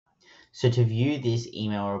So to view this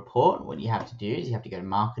email report, what you have to do is you have to go to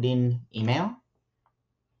marketing email,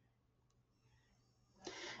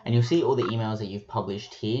 and you'll see all the emails that you've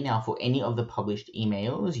published here. Now for any of the published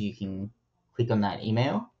emails, you can click on that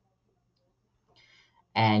email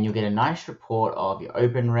and you'll get a nice report of your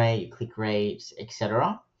open rate, your click rates,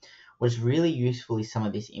 etc. What's really useful is some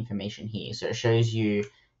of this information here. So it shows you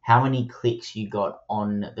how many clicks you got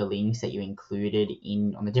on the links that you included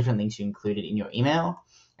on the different links you included in your email,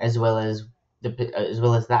 as well as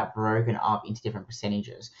that broken up into different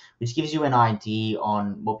percentages, which gives you an idea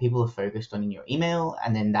on what people are focused on in your email,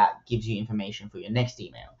 and then that gives you information for your next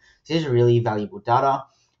email. So this is really valuable data.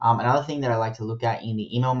 Another thing that I like to look at in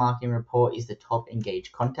the email marketing report is the top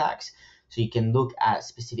engaged contacts. So you can look at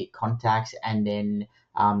specific contacts and then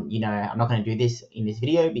I'm not going to do this in this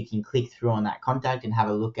video, but you can click through on that contact and have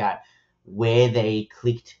a look at where they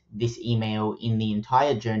clicked this email in the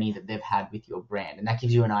entire journey that they've had with your brand. And that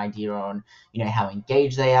gives you an idea on, how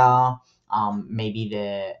engaged they are, maybe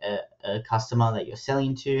they're a customer that you're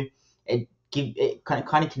selling to. It kind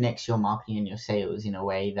of connects your marketing and your sales in a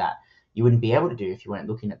way that you wouldn't be able to do if you weren't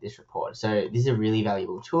looking at this report. So this is a really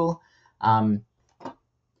valuable tool. Now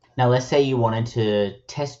let's say you wanted to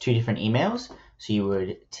test two different emails. So you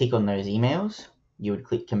would tick on those emails, you would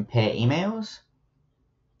click compare emails,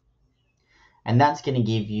 and that's going to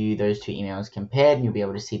give you those two emails compared, and you'll be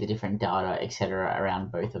able to see the different data, etc.,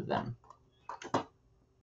 around both of them.